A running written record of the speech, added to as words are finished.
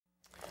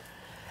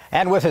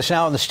And with us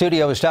now in the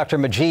studio is Dr.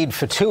 Majid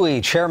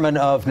Fotuhi, chairman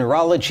of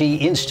Neurology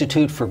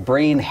Institute for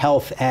Brain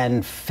Health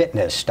and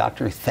Fitness.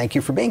 Doctor, thank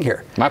you for being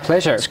here. My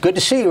pleasure. It's good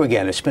to see you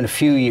again. It's been a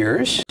few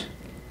years.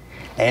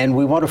 And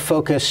we want to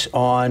focus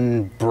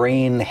on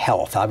brain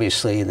health.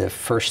 Obviously, the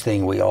first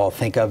thing we all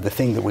think of, the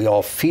thing that we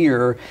all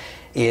fear,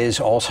 is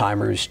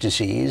Alzheimer's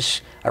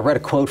disease. I read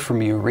a quote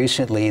from you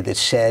recently that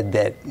said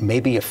that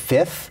maybe a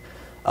fifth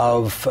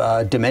of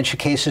dementia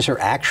cases are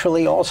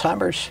actually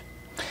Alzheimer's.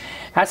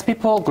 As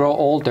people grow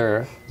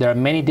older, there are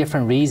many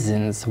different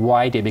reasons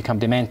why they become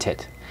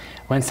demented.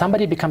 When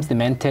somebody becomes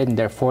demented in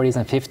their 40s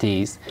and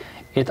 50s,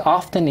 it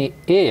often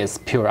is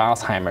pure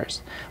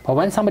Alzheimer's. But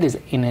when somebody is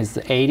in his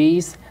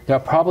 80s, there are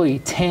probably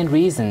 10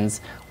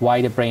 reasons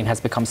why the brain has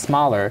become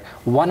smaller,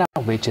 one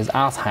of which is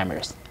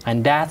Alzheimer's.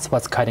 And that's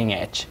what's cutting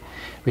edge.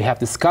 We have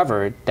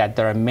discovered that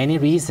there are many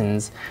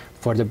reasons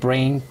for the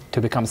brain to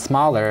become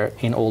smaller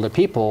in older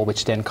people,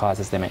 which then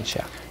causes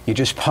dementia. You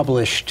just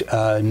published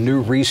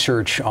new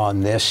research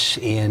on this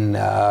in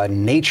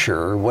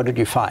Nature. What did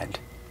you find?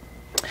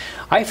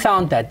 I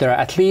found that there are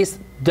at least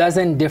a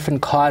dozen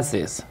different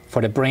causes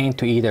for the brain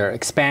to either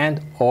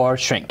expand or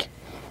shrink.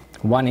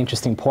 One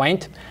interesting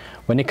point,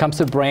 when it comes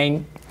to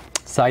brain,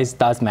 size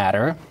does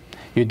matter.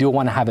 You do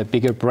want to have a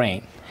bigger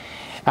brain.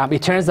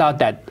 It turns out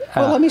that...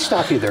 well, let me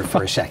stop you there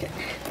for a second.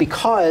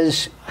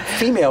 Because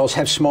females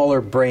have smaller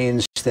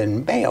brains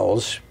than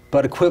males,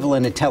 but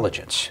equivalent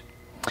intelligence.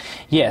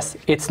 Yes,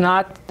 it's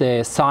not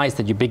the size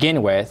that you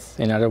begin with.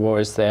 In other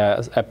words,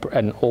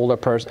 an older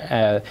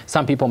person,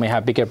 some people may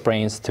have bigger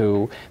brains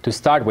to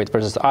start with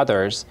versus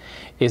others.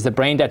 Is the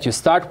brain that you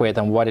start with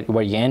and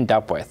where you end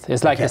up with.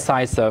 It's like the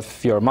size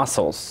of your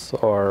muscles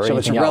or so anything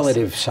it's else.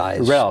 relative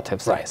size.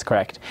 Relative size, right.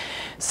 Correct.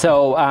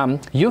 So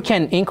you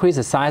can increase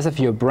the size of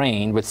your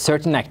brain with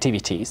certain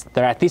activities.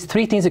 There are at least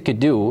 3 things you could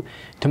do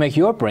to make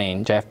your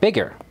brain, Jeff,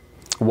 bigger.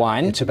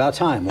 One, it's about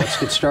time. Let's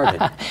get started.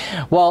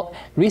 Well,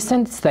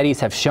 recent studies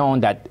have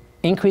shown that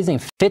increasing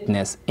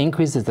fitness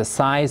increases the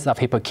size of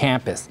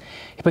hippocampus.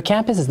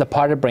 Hippocampus is the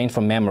part of the brain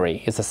for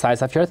memory. It's the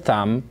size of your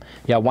thumb.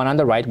 You have one on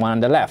the right, one on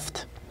the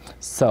left.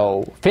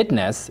 So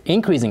fitness,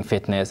 increasing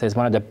fitness, is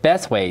one of the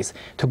best ways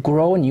to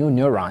grow new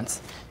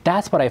neurons.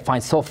 That's what I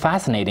find so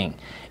fascinating.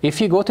 If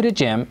you go to the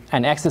gym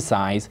and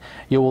exercise,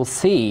 you will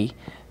see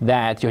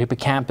that your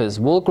hippocampus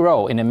will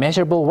grow in a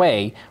measurable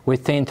way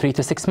within 3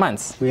 to 6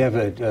 months. We have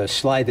a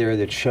slide there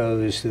that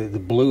shows the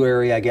blue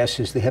area, I guess,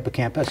 is the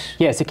hippocampus?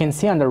 Yes, you can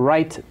see on the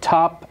right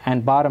top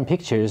and bottom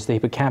pictures the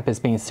hippocampus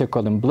being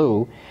circled in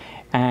blue,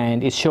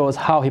 and it shows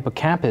how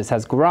hippocampus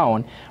has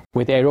grown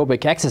with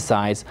aerobic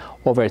exercise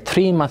over a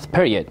 3-month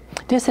period.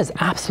 This is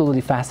absolutely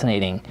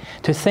fascinating.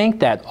 To think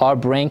that our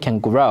brain can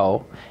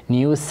grow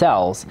new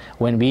cells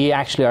when we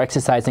actually are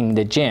exercising in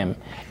the gym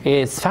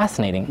is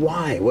fascinating.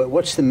 Why?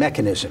 What's the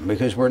mechanism?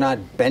 Because we're not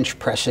bench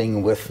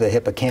pressing with the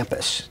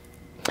hippocampus.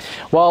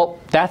 Well,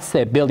 that's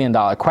a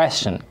billion-dollar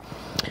question.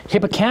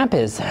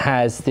 Hippocampus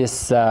has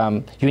this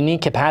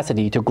unique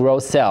capacity to grow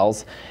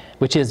cells,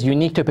 which is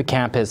unique to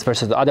hippocampus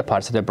versus the other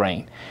parts of the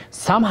brain.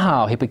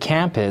 Somehow,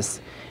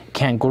 hippocampus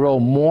can grow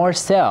more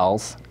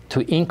cells to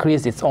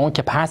increase its own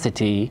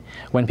capacity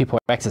when people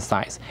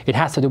exercise. It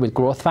has to do with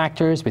growth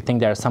factors. We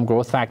think there are some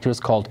growth factors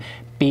called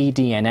B,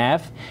 D, and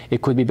F.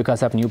 It could be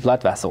because of new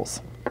blood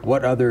vessels.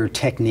 What other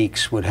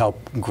techniques would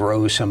help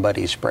grow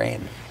somebody's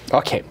brain?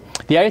 Okay.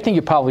 The other thing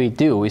you probably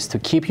do is to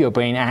keep your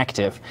brain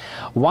active.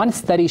 One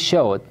study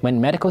showed when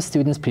medical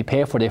students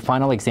prepare for their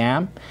final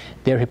exam,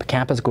 their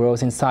hippocampus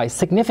grows in size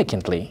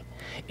significantly,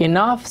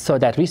 enough so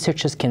that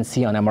researchers can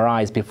see on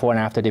MRIs before and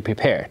after they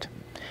prepared.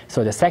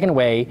 So the second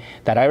way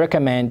that I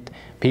recommend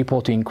people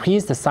to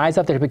increase the size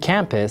of their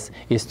hippocampus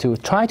is to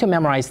try to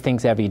memorize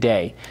things every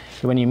day.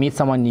 When you meet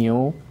someone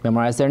new,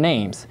 memorize their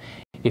names.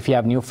 If you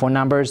have new phone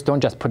numbers,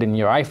 don't just put it in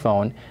your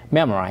iPhone,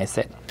 memorize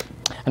it.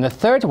 And the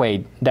third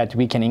way that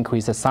we can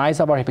increase the size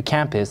of our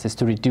hippocampus is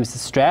to reduce the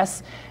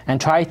stress and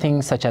try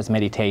things such as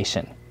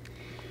meditation.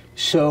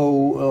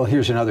 So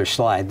here's another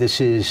slide.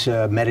 This is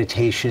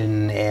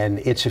meditation and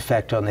its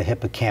effect on the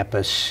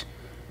hippocampus.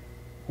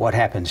 What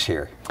happens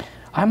here?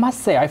 I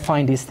must say, I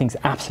find these things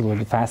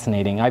absolutely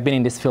fascinating. I've been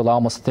in this field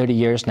almost 30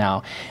 years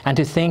now, and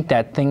to think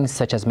that things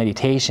such as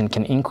meditation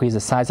can increase the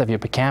size of your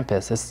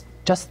hippocampus is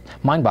just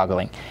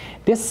mind-boggling.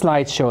 This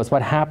slide shows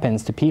what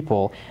happens to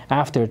people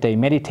after they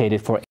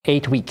meditated for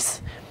 8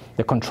 weeks.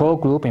 The control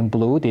group in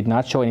blue did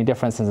not show any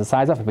difference in the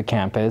size of the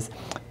hippocampus.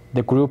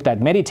 The group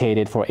that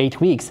meditated for 8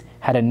 weeks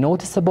had a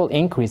noticeable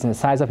increase in the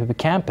size of the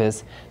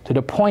hippocampus to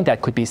the point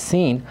that could be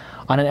seen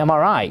on an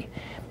MRI.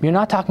 We're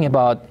not talking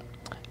about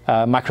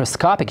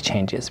microscopic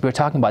changes. We're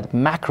talking about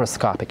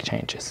macroscopic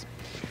changes.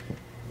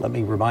 Let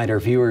me remind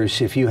our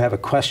viewers, if you have a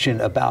question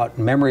about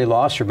memory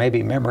loss or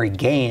maybe memory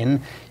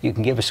gain, you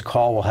can give us a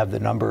call. We'll have the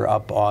number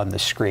up on the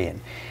screen.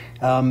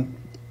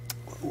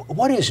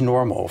 What is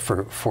normal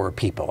for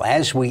people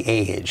as we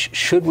age?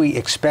 Should we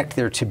expect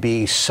there to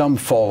be some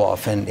fall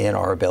off in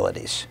our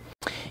abilities?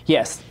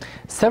 Yes.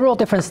 Several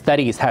different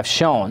studies have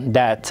shown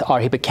that our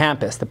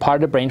hippocampus, the part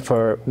of the brain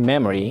for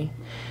memory,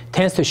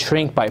 tends to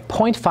shrink by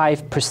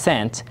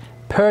 0.5%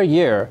 per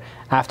year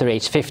after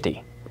age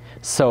 50.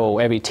 So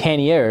every 10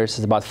 years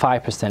is about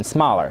 5%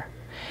 smaller.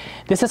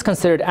 This is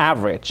considered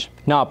average.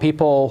 Now,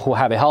 people who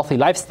have a healthy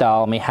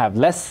lifestyle may have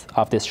less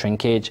of this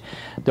shrinkage.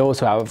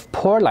 Those who have a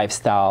poor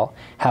lifestyle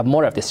have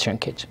more of this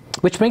shrinkage.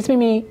 Which brings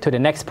me to the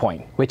next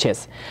point, which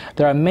is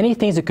there are many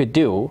things you could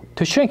do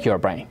to shrink your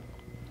brain.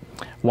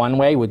 One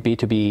way would be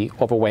to be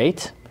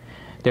overweight.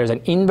 There's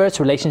an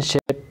inverse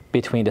relationship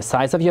between the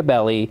size of your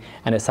belly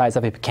and the size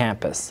of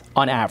hippocampus,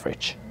 on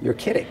average. You're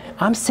kidding.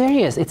 I'm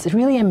serious. It's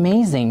really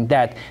amazing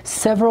that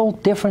several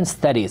different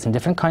studies in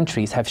different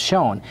countries have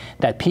shown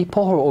that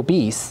people who are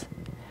obese,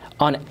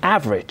 on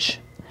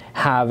average,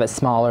 have a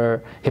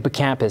smaller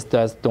hippocampus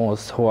than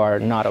those who are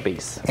not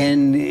obese.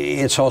 And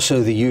it's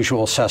also the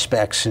usual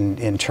suspects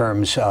in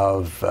terms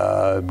of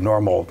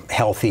normal,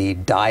 healthy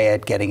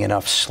diet, getting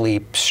enough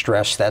sleep,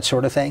 stress, that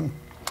sort of thing?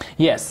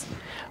 Yes.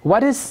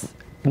 What is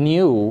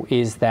new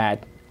is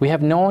that we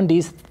have known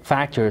these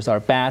factors are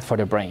bad for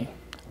the brain.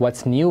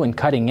 What's new and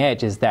cutting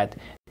edge is that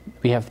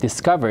we have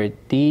discovered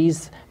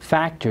these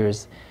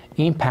factors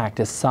impact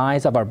the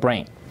size of our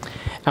brain.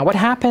 And what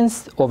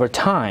happens over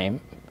time,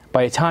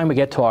 by the time we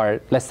get to our,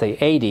 let's say,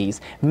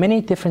 80s,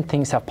 many different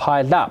things have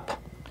piled up.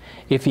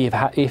 If we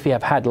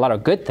have had a lot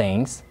of good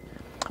things,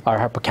 our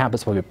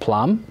hippocampus will be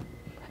plumb,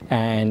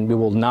 and we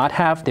will not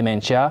have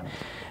dementia.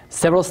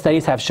 Several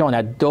studies have shown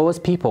that those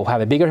people who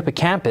have a bigger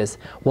hippocampus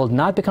will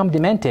not become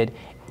demented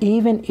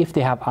even if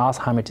they have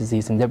Alzheimer's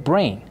disease in their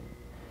brain.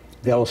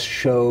 They'll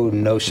show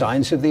no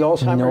signs of the Alzheimer's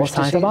disease? No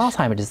signs of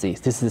Alzheimer's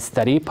disease. This is a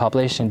study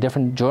published in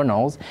different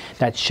journals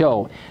that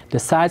show the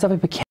size of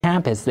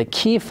hippocampus is the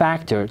key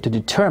factor to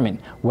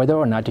determine whether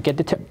or not you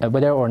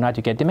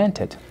get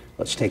demented.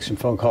 Let's take some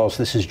phone calls.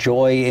 This is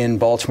Joy in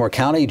Baltimore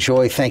County.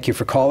 Joy, thank you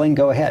for calling.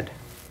 Go ahead.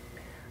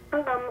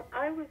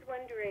 I was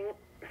wondering,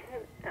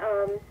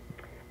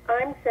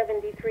 I'm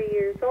 73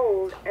 years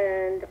old,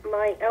 and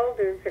my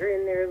elders are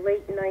in their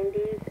late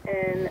 90s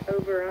and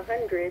over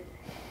 100,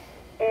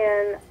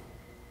 and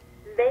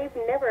they've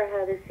never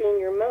had a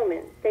senior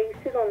moment. They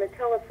sit on the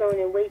telephone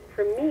and wait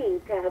for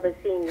me to have a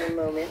senior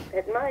moment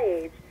at my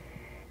age.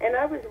 And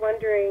I was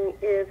wondering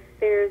if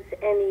there's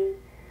any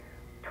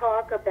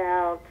talk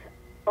about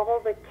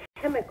all the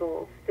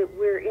chemicals that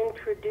we're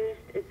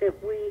introduced,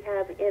 that we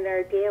have in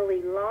our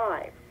daily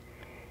lives,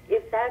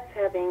 if that's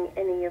having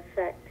any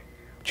effect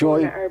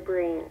Joy, on our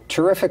brain.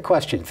 Terrific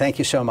question. Thank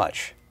you so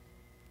much.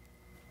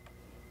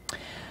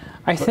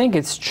 I think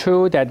it's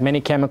true that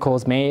many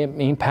chemicals may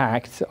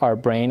impact our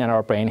brain and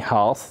our brain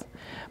health,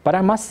 but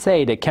I must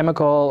say the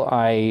chemical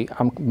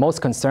I'm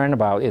most concerned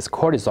about is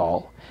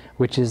cortisol,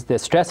 which is the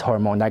stress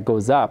hormone that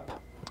goes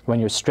up when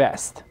you're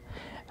stressed.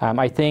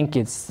 I think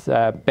it's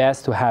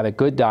best to have a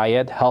good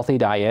diet, healthy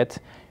diet,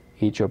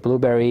 eat your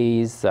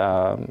blueberries,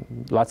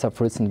 lots of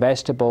fruits and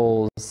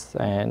vegetables,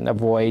 and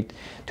avoid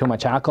too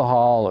much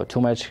alcohol or too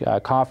much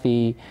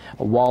coffee.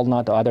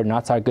 Walnut or other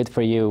nuts are good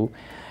for you.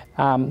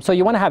 So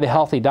you want to have a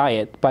healthy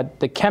diet, but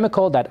the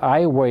chemical that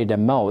I worry the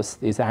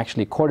most is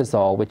actually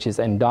cortisol, which is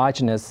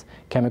endogenous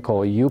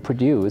chemical you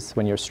produce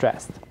when you're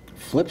stressed.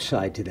 Flip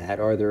side to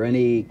that, are there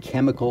any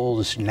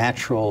chemicals,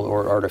 natural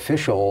or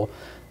artificial,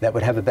 that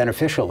would have a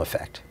beneficial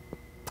effect?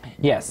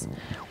 Yes.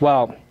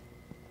 Well,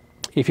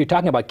 if you're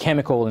talking about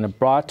chemical in a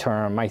broad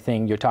term, I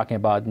think you're talking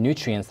about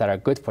nutrients that are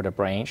good for the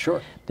brain.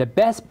 Sure. The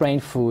best brain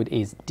food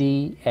is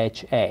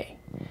DHA.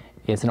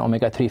 It's an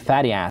omega-3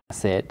 fatty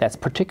acid that's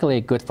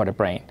particularly good for the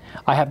brain.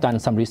 I have done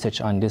some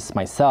research on this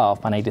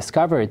myself, and I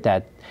discovered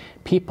that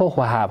people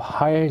who have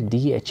higher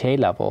DHA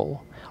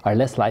level are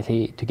less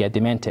likely to get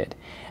demented.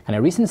 And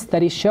a recent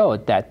study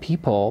showed that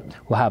people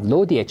who have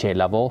low DHA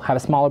level have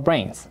smaller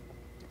brains.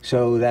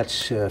 So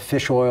that's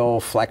fish oil,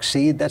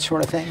 flaxseed, that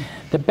sort of thing?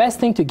 The best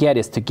thing to get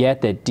is to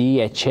get the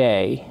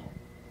DHA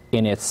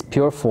in its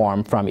pure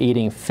form from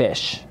eating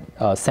fish.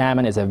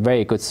 Salmon is a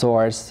very good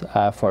source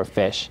for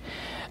fish.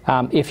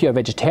 If you're a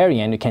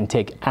vegetarian, you can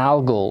take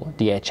algal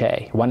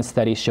DHA. One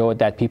study showed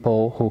that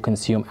people who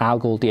consume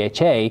algal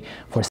DHA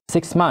for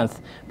 6 months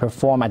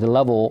perform at a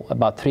level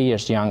about 3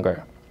 years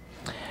younger.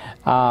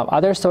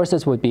 Other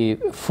sources would be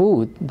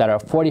food that are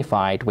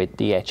fortified with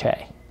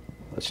DHA.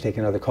 Let's take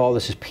another call.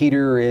 This is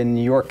Peter in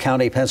York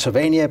County,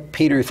 Pennsylvania.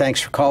 Peter,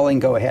 thanks for calling.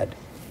 Go ahead.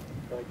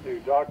 Thank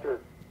you. Doctor,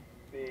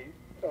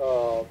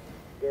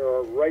 there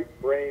are right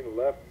brain,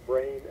 left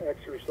brain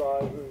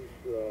exercises,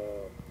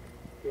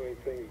 doing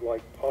things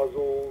like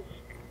puzzles,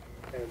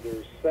 and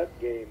there's set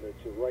game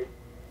that's a right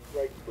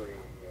brain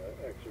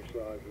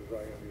exercise, as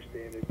I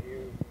understand it. Do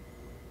you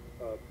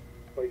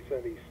place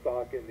any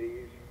stock in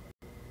these?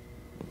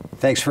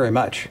 Thanks very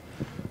much.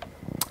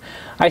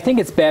 I think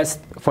it's best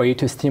for you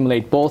to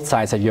stimulate both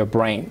sides of your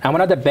brain. And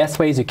one of the best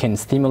ways you can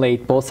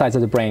stimulate both sides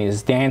of the brain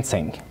is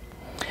dancing.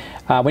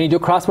 When you do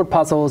crossword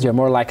puzzles, you're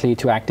more likely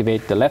to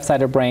activate the left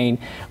side of the brain.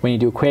 When you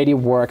do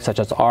creative work, such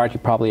as art, you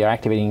probably are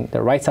activating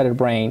the right side of the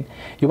brain.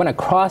 You want to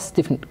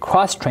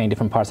cross-train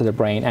different parts of the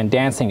brain, and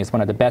dancing is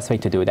one of the best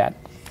ways to do that.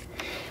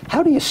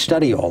 How do you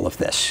study all of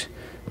this?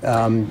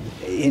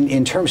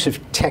 In terms of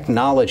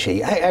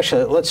technology,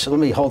 actually, let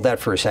me hold that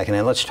for a second,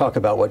 and let's talk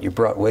about what you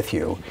brought with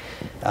you,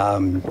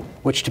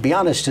 which, to be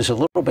honest, is a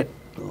little bit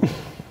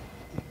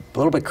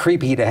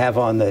creepy to have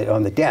on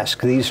the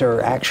desk. These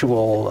are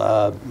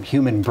actual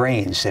human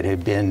brains that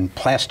have been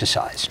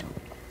plasticized.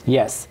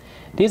 Yes,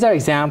 these are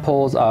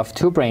examples of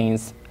two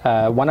brains,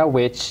 one of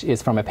which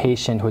is from a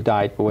patient who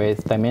died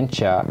with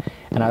dementia,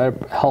 another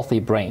healthy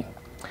brain.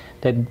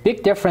 The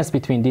big difference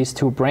between these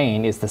two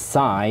brains is the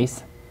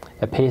size.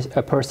 A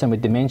person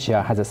with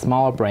dementia has a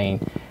smaller brain.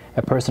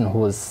 A person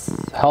who is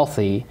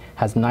healthy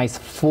has a nice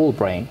full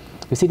brain.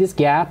 You see these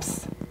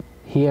gaps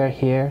here,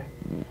 here?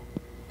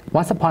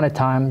 Once upon a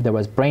time, there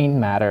was brain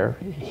matter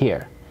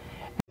here.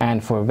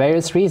 And for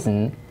various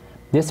reasons,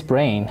 this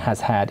brain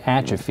has had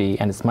atrophy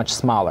and it's much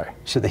smaller.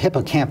 So the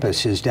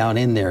hippocampus is down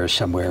in there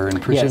somewhere,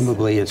 and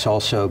presumably it's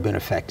also been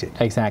affected.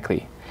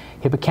 Exactly.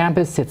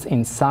 Hippocampus sits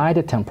inside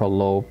the temporal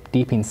lobe,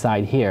 deep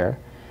inside here.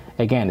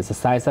 Again, it's the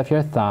size of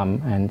your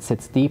thumb and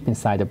sits deep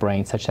inside the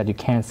brain such that you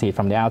can't see it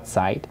from the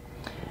outside.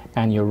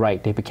 And you're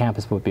right, the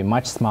hippocampus would be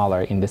much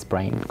smaller in this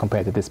brain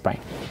compared to this brain.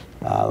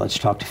 Let's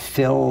talk to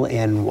Phil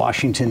in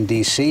Washington,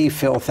 D.C.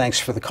 Phil, thanks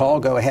for the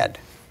call. Go ahead.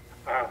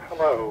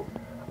 Hello.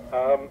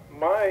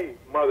 My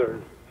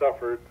mother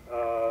suffered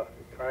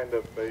kind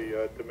of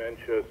a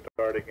dementia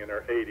starting in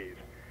her 80s.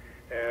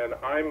 And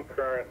I'm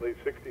currently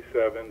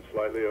 67,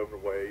 slightly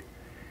overweight.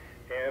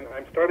 And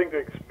I'm starting to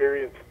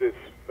experience this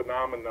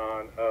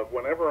phenomenon of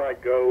whenever I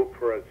go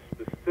for a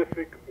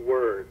specific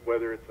word,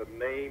 whether it's a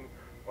name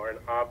or an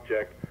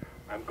object,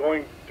 I'm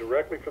going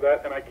directly for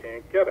that and I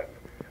can't get it.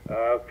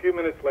 A few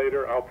minutes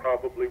later, I'll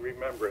probably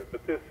remember it.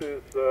 But this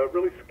is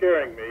really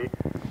scaring me.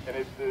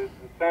 And the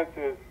sense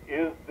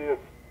is this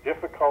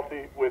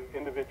difficulty with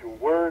individual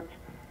words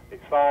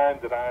a sign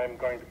that I'm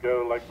going to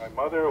go like my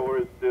mother, or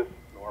is this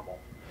normal?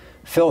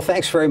 Phil,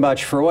 thanks very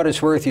much. For what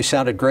it's worth, you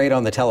sounded great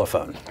on the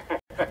telephone.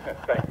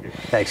 Thank you.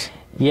 Thanks.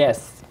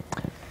 Yes.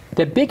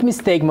 The big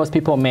mistake most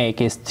people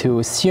make is to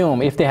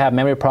assume if they have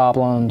memory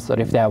problems or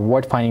if they have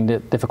word-finding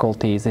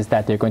difficulties is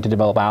that they're going to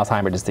develop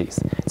Alzheimer's disease.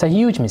 It's a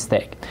huge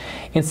mistake.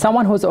 In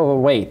someone who's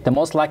overweight, the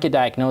most likely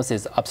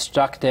diagnosis is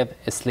obstructive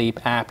sleep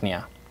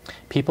apnea.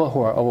 People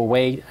who are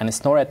overweight and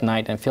snore at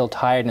night and feel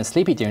tired and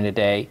sleepy during the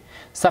day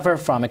suffer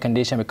from a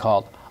condition we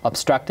call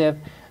obstructive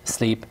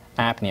sleep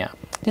apnea.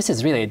 This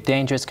is really a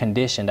dangerous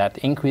condition that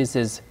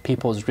increases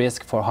people's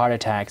risk for heart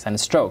attacks and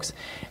strokes.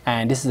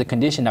 And this is a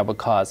condition that would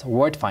cause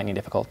word-finding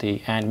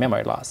difficulty and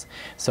memory loss.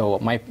 So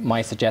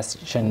my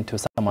suggestion to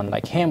someone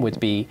like him would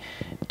be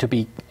to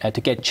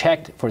get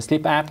checked for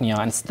sleep apnea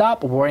and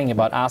stop worrying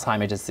about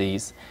Alzheimer's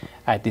disease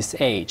at this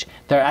age.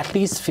 There are at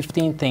least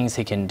 15 things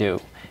he can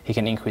do. He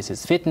can increase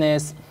his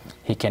fitness,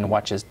 he can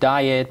watch his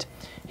diet,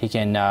 he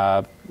can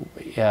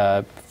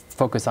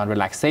focus on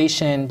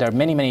relaxation. There are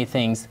many, many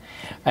things.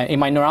 In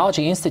my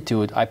Neurology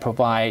Institute, I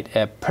provide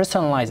a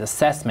personalized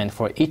assessment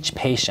for each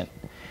patient.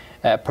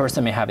 A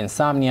person may have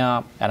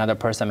insomnia, another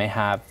person may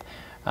have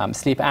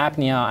sleep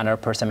apnea, another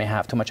person may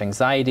have too much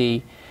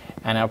anxiety,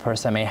 another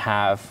person may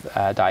have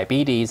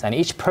diabetes, and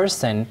each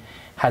person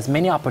has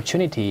many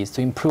opportunities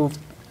to improve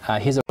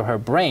his or her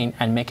brain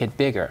and make it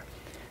bigger.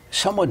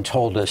 Someone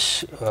told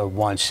us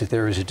once that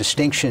there is a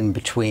distinction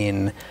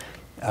between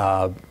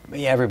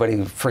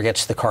everybody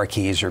forgets the car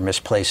keys or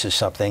misplaces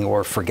something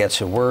or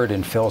forgets a word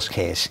in Phil's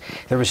case.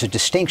 There was a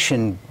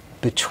distinction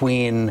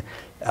between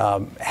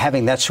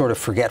having that sort of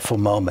forgetful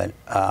moment,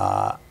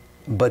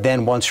 but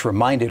then once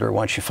reminded or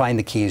once you find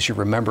the keys, you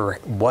remember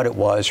what it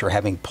was or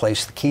having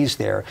placed the keys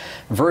there,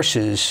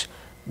 versus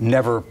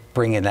never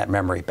bringing that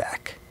memory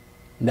back.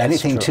 That's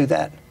Anything true. to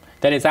that?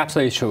 That is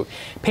absolutely true.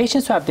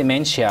 Patients who have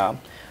dementia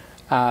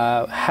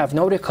have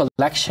no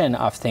recollection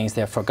of things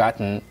they've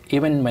forgotten,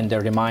 even when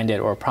they're reminded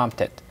or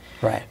prompted.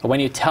 Right.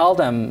 When you tell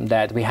them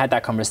that we had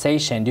that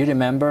conversation, do you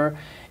remember?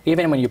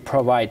 Even when you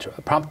provide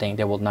prompting,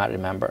 they will not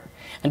remember.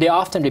 And they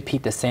often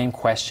repeat the same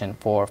question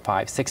 4,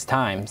 5, 6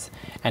 times,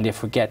 and they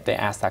forget they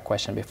asked that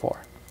question before.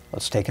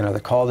 Let's take another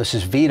call. This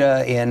is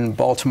Vita in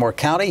Baltimore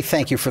County.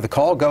 Thank you for the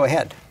call. Go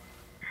ahead.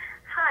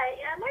 Hi.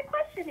 My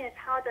question is,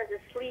 how does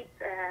sleep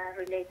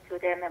relate to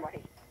their memory?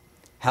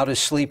 How does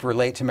sleep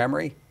relate to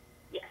memory?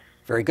 Yes.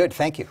 Very good.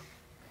 Thank you.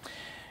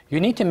 You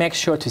need to make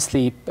sure to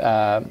sleep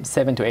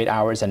 7 to 8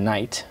 hours a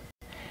night.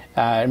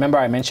 Remember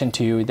I mentioned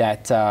to you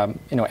that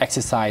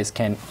exercise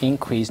can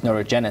increase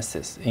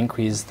neurogenesis,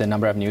 increase the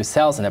number of new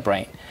cells in the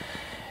brain.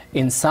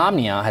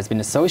 Insomnia has been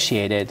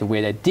associated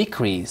with a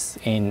decrease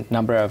in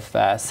number of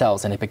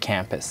cells in the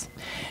hippocampus.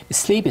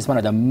 Sleep is one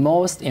of the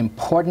most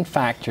important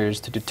factors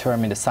to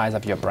determine the size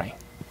of your brain.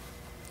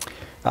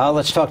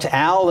 Let's talk to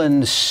Al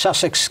in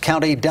Sussex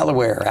County,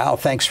 Delaware. Al,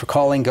 thanks for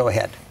calling. Go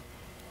ahead.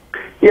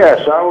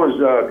 Yes, I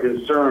was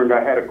concerned.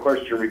 I had a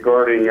question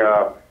regarding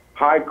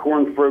high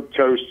corn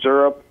fructose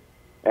syrup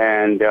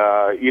and,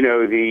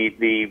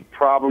 the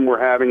problem we're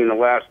having in the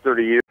last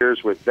 30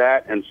 years with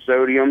that and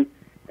sodium.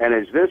 And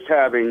is this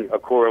having a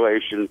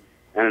correlation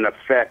and an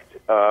effect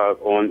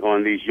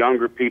on these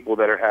younger people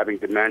that are having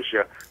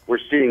dementia? We're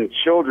seeing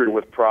children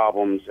with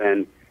problems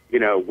and,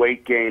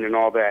 weight gain and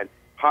all that.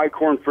 High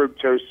corn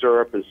fructose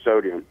syrup and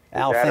sodium.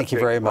 Al, thank you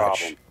very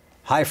much.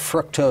 High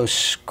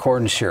fructose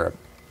corn syrup.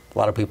 A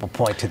lot of people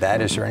point to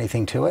that. Is there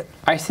anything to it?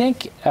 I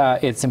think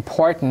it's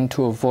important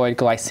to avoid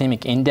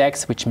glycemic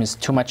index, which means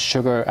too much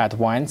sugar at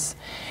once.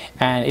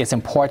 And it's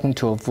important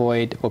to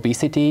avoid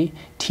obesity.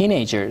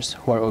 Teenagers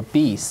who are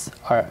obese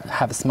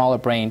have a smaller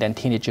brain than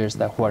teenagers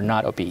who are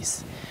not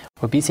obese.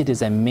 Obesity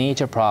is a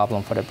major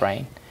problem for the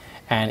brain.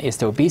 And it's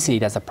the obesity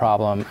that's a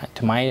problem,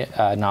 to my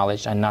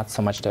knowledge, and not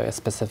so much the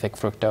specific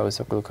fructose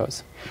or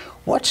glucose.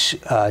 What's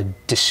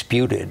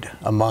disputed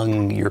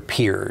among your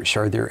peers?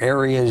 Are there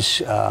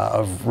areas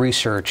of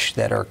research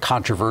that are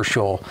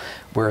controversial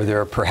where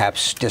there are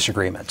perhaps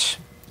disagreements?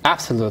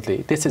 Absolutely.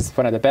 This is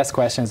one of the best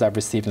questions I've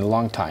received in a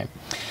long time.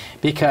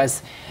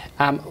 Because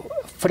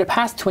for the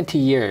past 20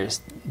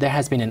 years, there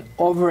has been an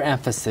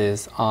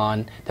overemphasis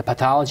on the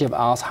pathology of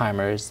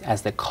Alzheimer's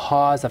as the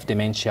cause of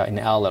dementia in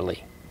the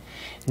elderly.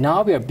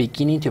 Now we are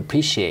beginning to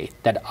appreciate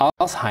that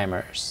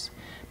Alzheimer's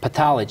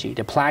pathology,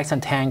 the plaques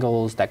and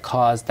tangles that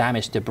cause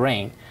damage to the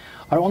brain,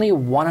 are only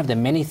one of the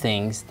many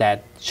things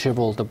that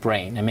shrivel the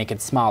brain and make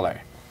it smaller.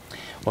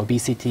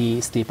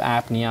 Obesity, sleep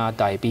apnea,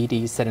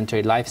 diabetes,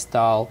 sedentary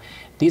lifestyle,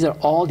 these are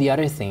all the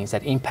other things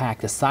that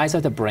impact the size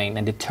of the brain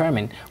and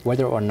determine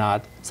whether or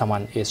not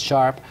someone is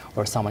sharp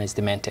or someone is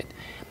demented.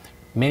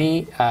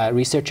 Many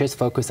researchers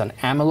focus on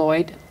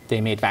amyloid.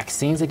 They made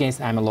vaccines against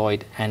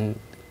amyloid, and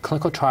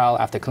clinical trial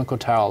after clinical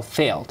trial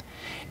failed.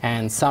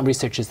 And some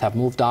researchers have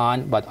moved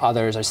on, but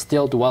others are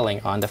still dwelling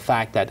on the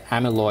fact that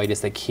amyloid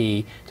is the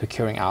key to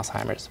curing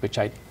Alzheimer's, which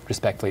I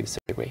respectfully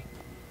disagree.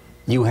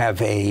 You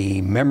have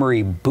a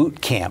memory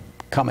boot camp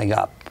coming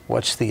up.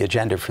 What's the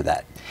agenda for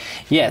that?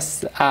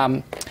 Yes.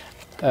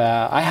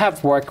 I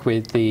have worked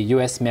with the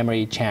U.S.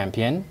 memory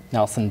champion,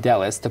 Nelson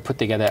Dellis, to put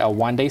together a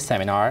one-day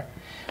seminar,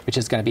 which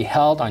is going to be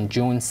held on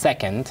June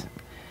 2nd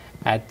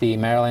at the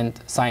Maryland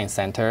Science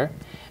Center.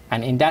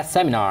 And in that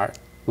seminar,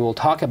 we will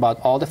talk about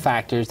all the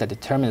factors that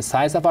determine the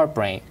size of our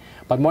brain,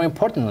 but more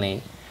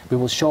importantly, we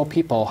will show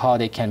people how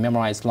they can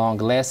memorize long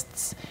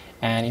lists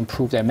and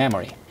improve their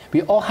memory.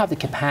 We all have the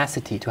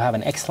capacity to have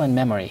an excellent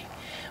memory,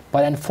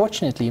 but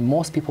unfortunately,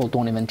 most people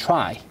don't even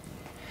try.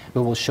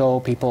 We will show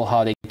people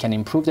how they can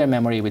improve their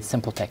memory with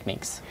simple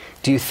techniques.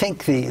 Do you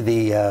think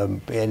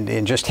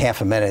in just half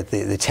a minute,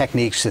 the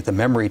techniques that the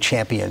memory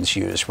champions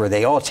use, where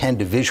they all tend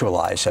to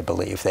visualize, I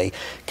believe, they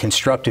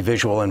construct a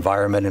visual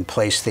environment and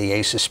place the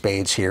ace of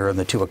spades here and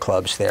the two of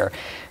clubs there,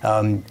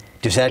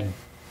 does that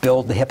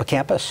build the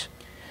hippocampus?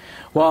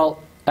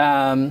 Well,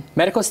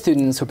 medical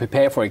students who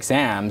prepare for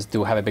exams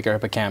do have a bigger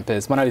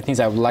hippocampus. One of the things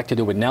I would like to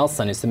do with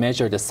Nelson is to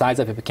measure the size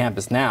of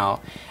hippocampus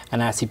now,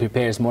 and as he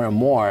prepares more and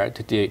more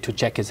to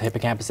check his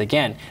hippocampus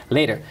again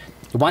later.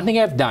 One thing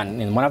I've done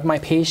in one of my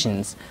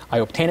patients, I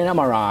obtained an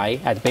MRI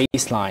at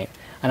baseline,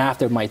 and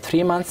after my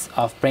 3 months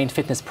of brain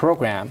fitness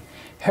program,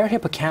 her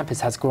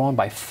hippocampus has grown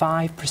by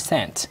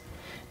 5%.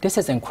 This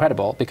is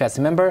incredible because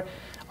remember,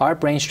 our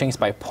brain shrinks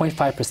by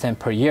 0.5%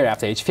 per year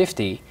after age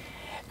 50.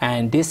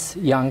 And this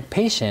young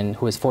patient,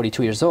 who is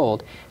 42 years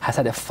old, has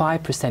had a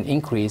 5%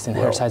 increase in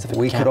her size of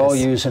hippocampus. We could all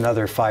use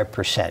another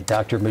 5%.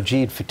 Dr.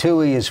 Majid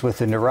Fotuhi is with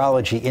the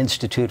Neurology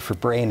Institute for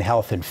Brain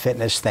Health and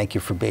Fitness. Thank you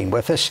for being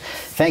with us.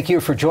 Thank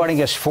you for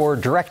joining us for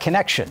Direct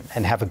Connection,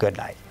 and have a good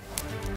night.